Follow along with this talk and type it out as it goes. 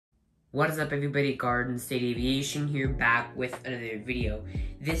What is up, everybody? Garden State Aviation here, back with another video.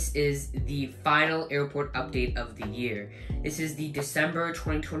 This is the final airport update of the year. This is the December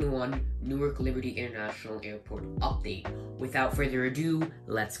 2021 Newark Liberty International Airport update. Without further ado,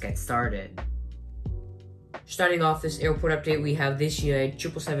 let's get started. Starting off this airport update, we have this United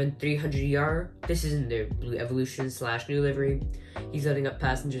 777-300ER. This is in their Blue Evolution / new livery. He's loading up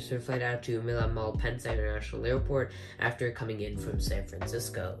passengers for a flight out to Milan Malpensa International Airport after coming in from San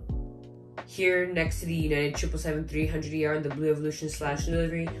Francisco. Here, next to the United 777-300ER in the Blue Evolution / new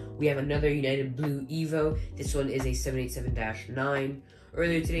livery, we have another United Blue Evo. This one is a 787-9.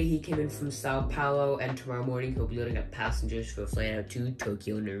 Earlier today, he came in from Sao Paulo, and tomorrow morning, he'll be loading up passengers for a flight out to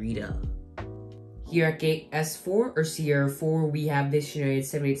Tokyo Narita. Here at Gate S4 or Sierra 4, we have this United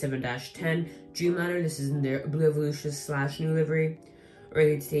 787-10 Dreamliner. This is in their Blue Evolution / new livery.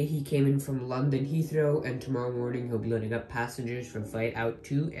 Earlier today, he came in from London Heathrow, and tomorrow morning, he'll be loading up passengers for a flight out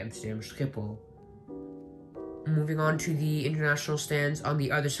to Amsterdam Schiphol. Moving on to the international stands on the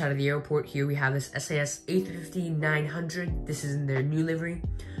other side of the airport, here we have this SAS A350-900. This is in their new livery.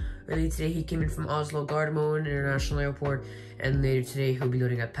 Earlier today, he came in from Oslo Gardermoen International Airport, and later today, he'll be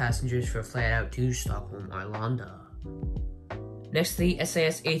loading up passengers for a flight out to Stockholm Arlanda. Next to the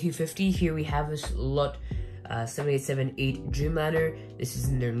SAS A350, here we have this LUT 787-8 Dreamliner. This is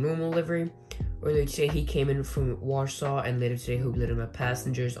in their normal livery. Earlier today, he came in from Warsaw, and later today, he'll be loading up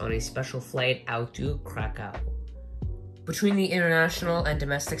passengers on a special flight out to Krakow. Between the international and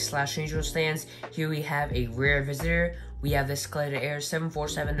domestic / regional stands, here we have a rare visitor. We have this Scaletta Air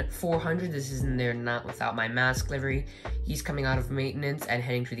 747-400. This is in their Not Without My Mask livery. He's coming out of maintenance and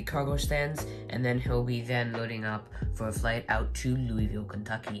heading to the cargo stands, and then he'll be loading up for a flight out to Louisville,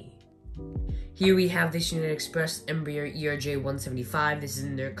 Kentucky. Here we have this United Express Embraer ERJ-175. This is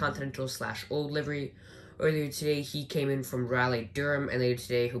in their Continental / old livery. Earlier today, he came in from Raleigh, Durham, and later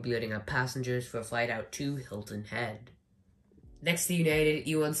today, he'll be loading up passengers for a flight out to Hilton Head. Next, the United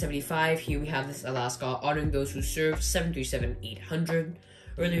E175. Here we have this Alaska Honoring Those Who Serve 737-800.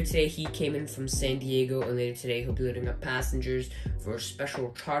 Earlier today, he came in from San Diego, and later today, he'll be loading up passengers for a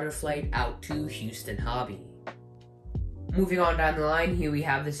special charter flight out to Houston Hobby. Moving on down the line, here we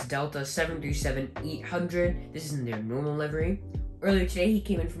have this Delta 737-800. This is in their normal livery. Earlier today, he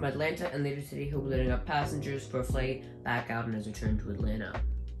came in from Atlanta, and later today, he'll be loading up passengers for a flight back out on his return to Atlanta.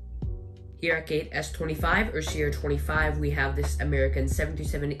 Here at Gate S25 or Sierra 25, we have this American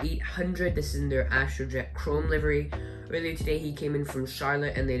 737-800. This is in their Astrojet Chrome livery. Earlier today, he came in from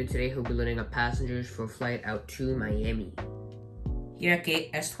Charlotte, and later today, he'll be loading up passengers for a flight out to Miami. Here at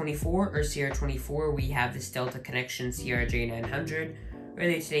Gate S24 or Sierra 24, we have this Delta Connection CRJ-900.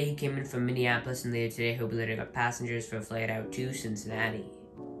 Earlier today, he came in from Minneapolis, and later today, he'll be loading up passengers for a flight out to Cincinnati.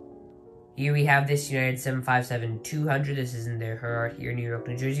 Here we have this United 757-200. This is in their Herart here, New York,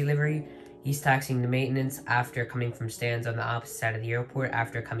 New Jersey livery. He's taxiing to maintenance after coming from stands on the opposite side of the airport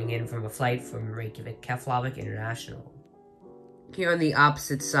after coming in from a flight from Reykjavik Keflavik International. Here on the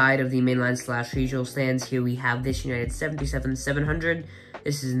opposite side of the mainline / regional stands, here we have this United 737-700.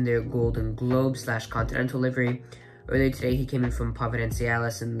 This is in their Golden Globe / Continental livery. Earlier today, he came in from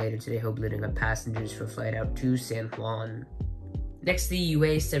Providenciales, and later today, he'll be loading up passengers for a flight out to San Juan. Next, the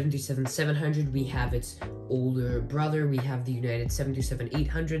UA 737-700, we have its older brother. We have the United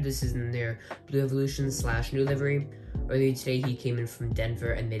 737-800. This is in their Blue Evolution / new livery. Earlier today, he came in from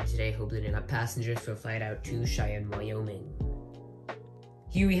Denver, and later today, he'll be loading up passengers for a flight out to Cheyenne, Wyoming.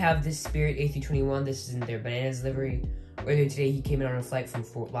 Here we have this Spirit A321. This is in their Bananas livery. Earlier today, he came in on a flight from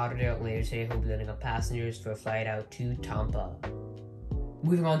Fort Lauderdale, and later today, he'll be loading up passengers for a flight out to Tampa.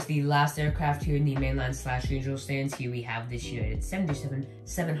 Moving on to the last aircraft here in the mainline / regional stands, here we have this United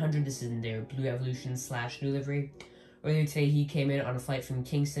 737-700. This is in their Blue Evolution / new livery. Earlier today, he came in on a flight from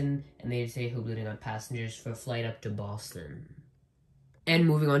Kingston, and later today, he'll be loading on passengers for a flight up to Boston. And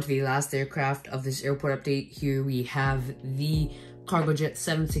moving on to the last aircraft of this airport update, here we have the Cargojet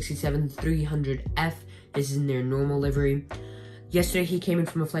 767-300F. This is in their normal livery. Yesterday, he came in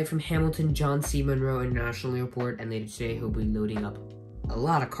from a flight from Hamilton John C. Monroe International Airport, and later today, he'll be loading up a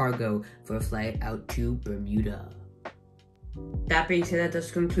lot of cargo for a flight out to Bermuda. That being said, that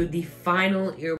does conclude the final airport